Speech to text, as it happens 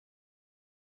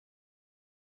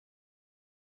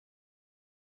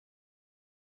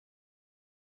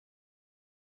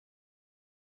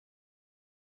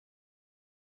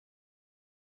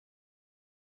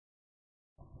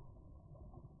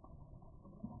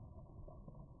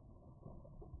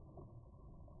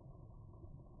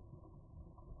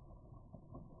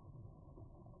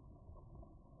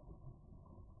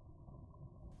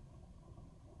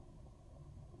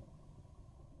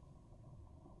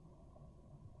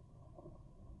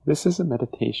This is a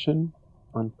meditation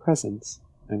on presence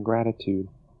and gratitude.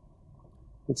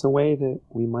 It's a way that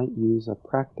we might use a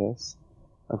practice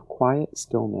of quiet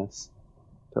stillness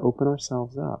to open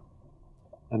ourselves up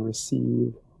and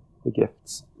receive the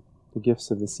gifts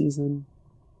of the season,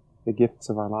 the gifts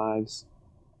of our lives.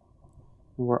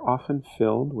 And we're often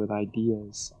filled with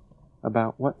ideas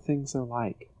about what things are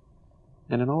like,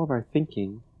 and in all of our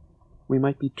thinking, we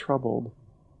might be troubled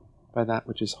by that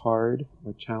which is hard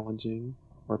or challenging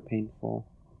or painful.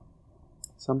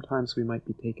 Sometimes we might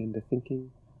be taken to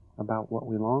thinking about what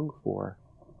we long for,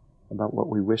 about what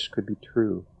we wish could be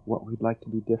true, what we'd like to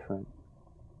be different.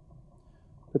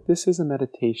 But this is a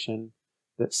meditation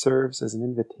that serves as an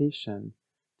invitation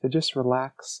to just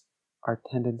relax our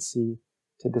tendency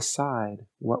to decide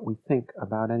what we think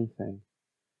about anything,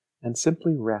 and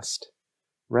simply rest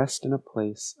in a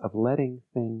place of letting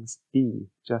things be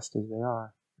just as they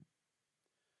are.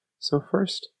 So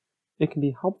first, it can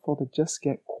be helpful to just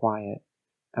get quiet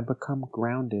and become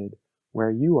grounded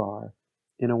where you are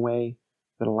in a way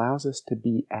that allows us to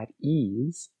be at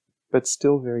ease, but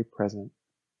still very present.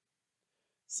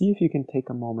 See if you can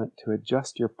take a moment to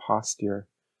adjust your posture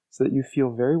so that you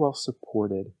feel very well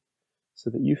supported, so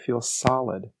that you feel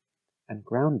solid and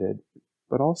grounded,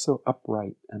 but also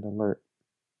upright and alert.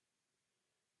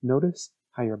 Notice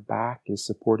how your back is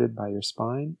supported by your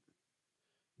spine.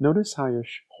 Notice how you're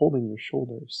holding your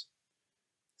shoulders.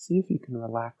 See if you can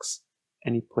relax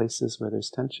any places where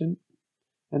there's tension,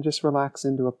 and just relax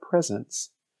into a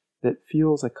presence that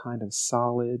feels a kind of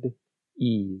solid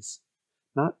ease.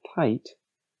 Not tight,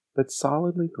 but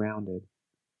solidly grounded.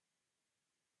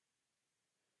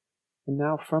 And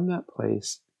now from that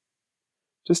place,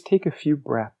 just take a few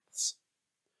breaths.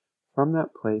 From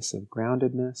that place of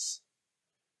groundedness,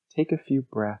 take a few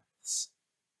breaths,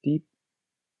 deep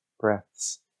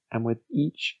breaths, and with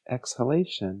each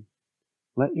exhalation,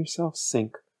 let yourself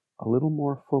sink a little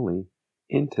more fully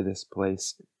into this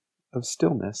place of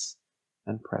stillness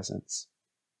and presence.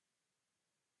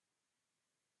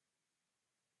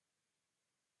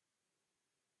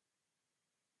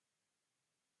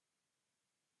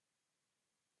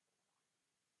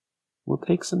 We'll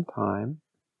take some time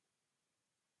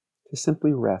to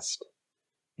simply rest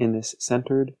in this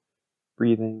centered,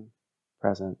 breathing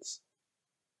presence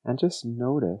and just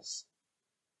notice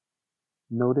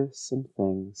some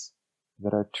things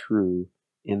that are true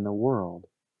in the world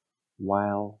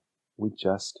while we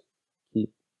just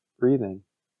keep breathing.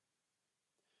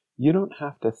 You don't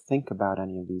have to think about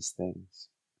any of these things.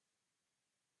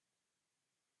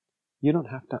 You don't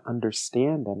have to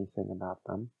understand anything about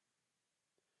them.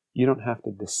 You don't have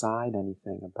to decide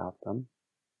anything about them.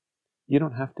 You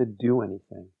don't have to do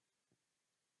anything.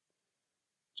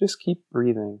 Just keep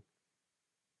breathing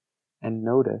and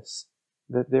notice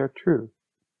that they're true,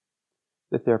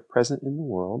 that they're present in the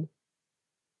world,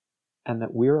 and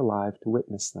that we're alive to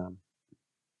witness them.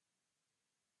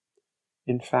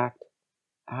 In fact,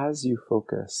 as you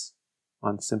focus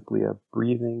on simply a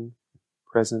breathing,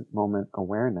 present moment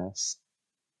awareness,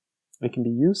 it can be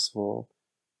useful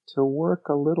to work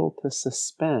a little to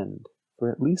suspend,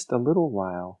 for at least a little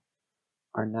while,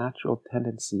 our natural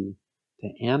tendency to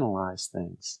analyze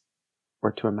things,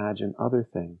 or to imagine other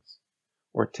things,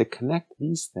 or to connect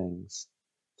these things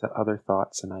to other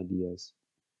thoughts and ideas.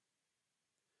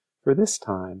 For this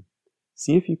time,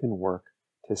 see if you can work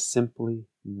to simply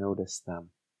notice them.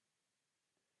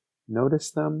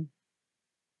 Notice them,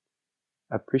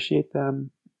 appreciate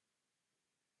them,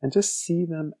 and just see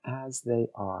them as they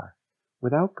are,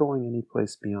 without going any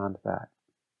place beyond that.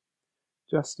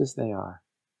 Just as they are.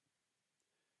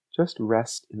 Just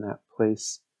rest in that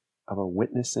place of a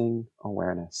witnessing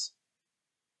awareness.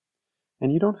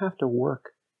 And you don't have to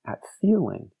work at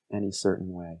feeling any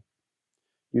certain way.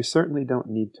 You certainly don't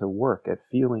need to work at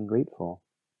feeling grateful.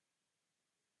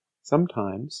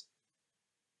 Sometimes,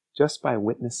 just by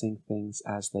witnessing things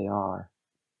as they are,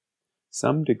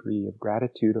 some degree of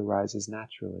gratitude arises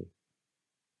naturally.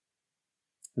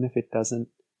 And if it doesn't,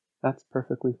 that's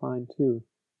perfectly fine too.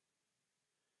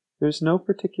 There's no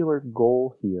particular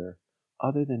goal here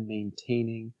other than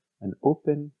maintaining an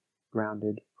open,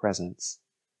 grounded presence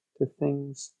to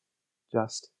things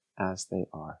just as they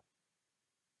are.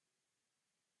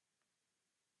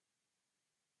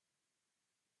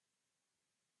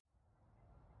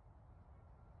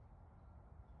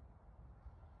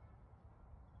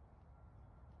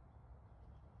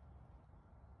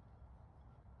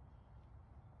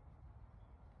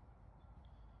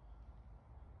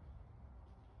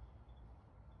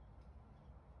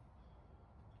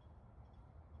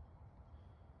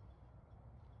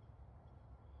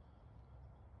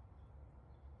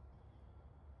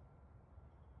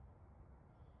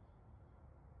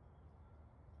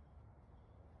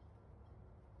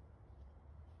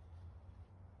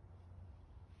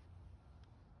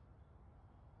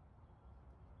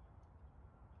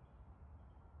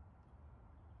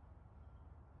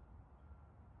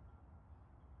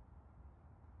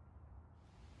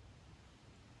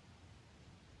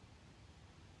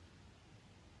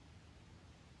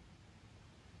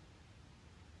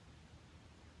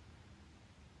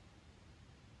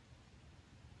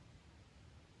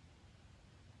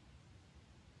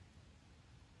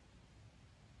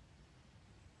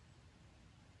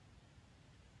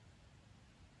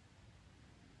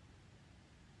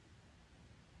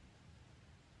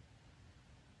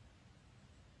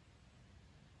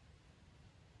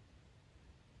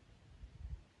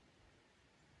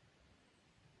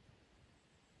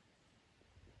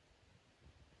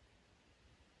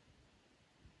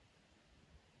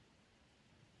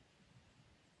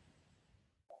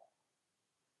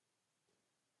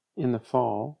 In the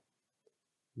fall,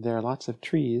 there are lots of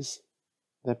trees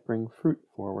that bring fruit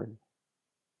forward.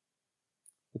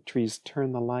 The trees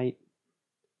turn the light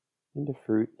into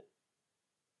fruit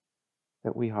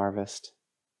that we harvest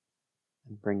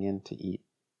and bring in to eat.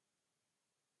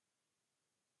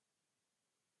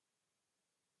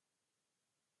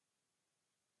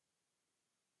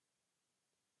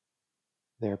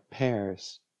 They're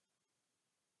pears.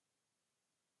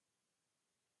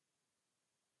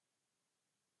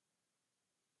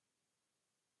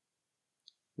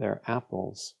 They're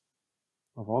apples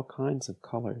of all kinds of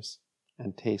colors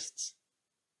and tastes.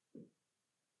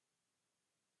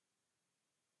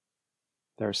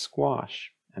 There's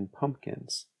squash and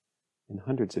pumpkins in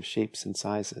hundreds of shapes and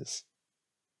sizes.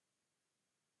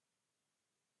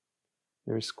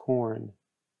 There's corn,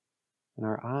 and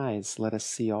our eyes let us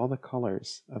see all the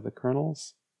colors of the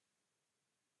kernels,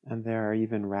 and there are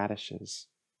even radishes.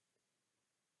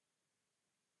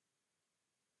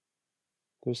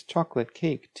 There's chocolate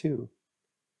cake, too.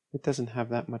 It doesn't have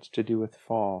that much to do with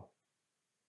fall.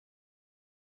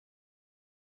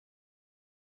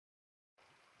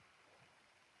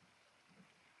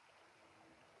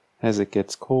 As it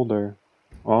gets colder,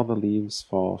 all the leaves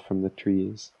fall from the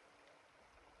trees.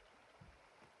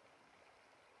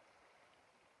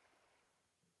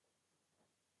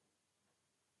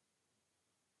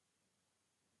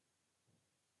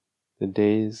 The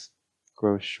days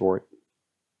grow short.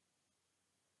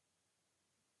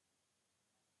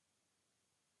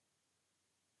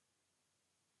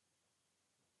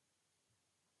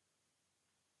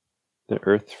 The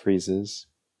earth freezes,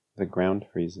 the ground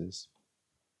freezes.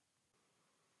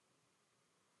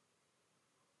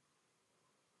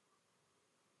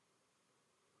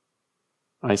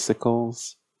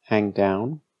 Icicles hang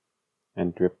down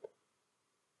and drip.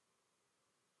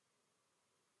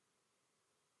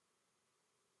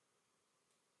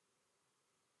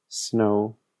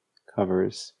 Snow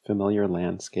covers familiar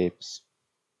landscapes.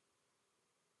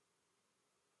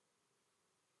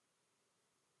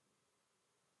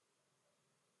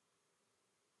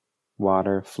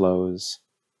 Water flows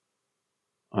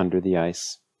under the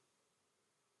ice.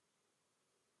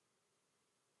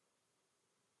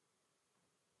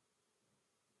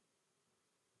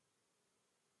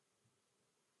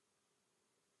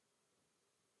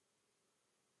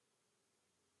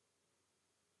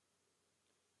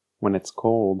 When it's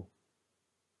cold,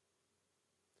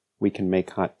 we can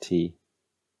make hot tea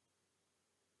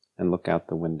and look out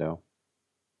the window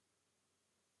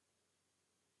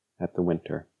at the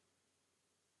winter.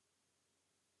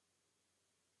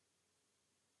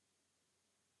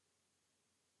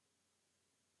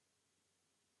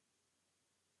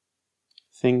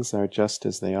 Things are just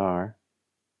as they are.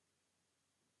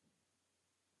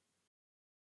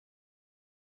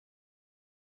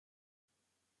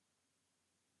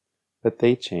 But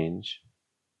they change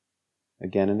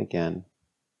again and again.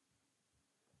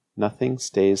 Nothing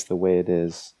stays the way it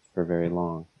is for very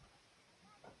long.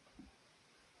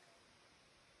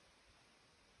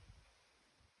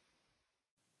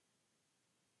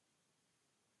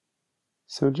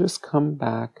 So just come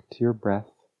back to your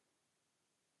breath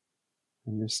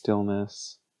and your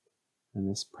stillness and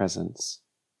this presence.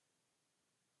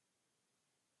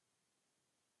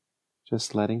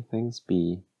 Just letting things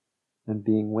be and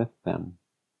being with them.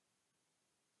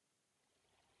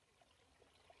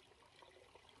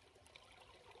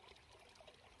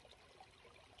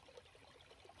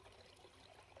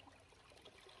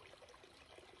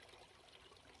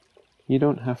 You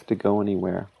don't have to go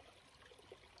anywhere.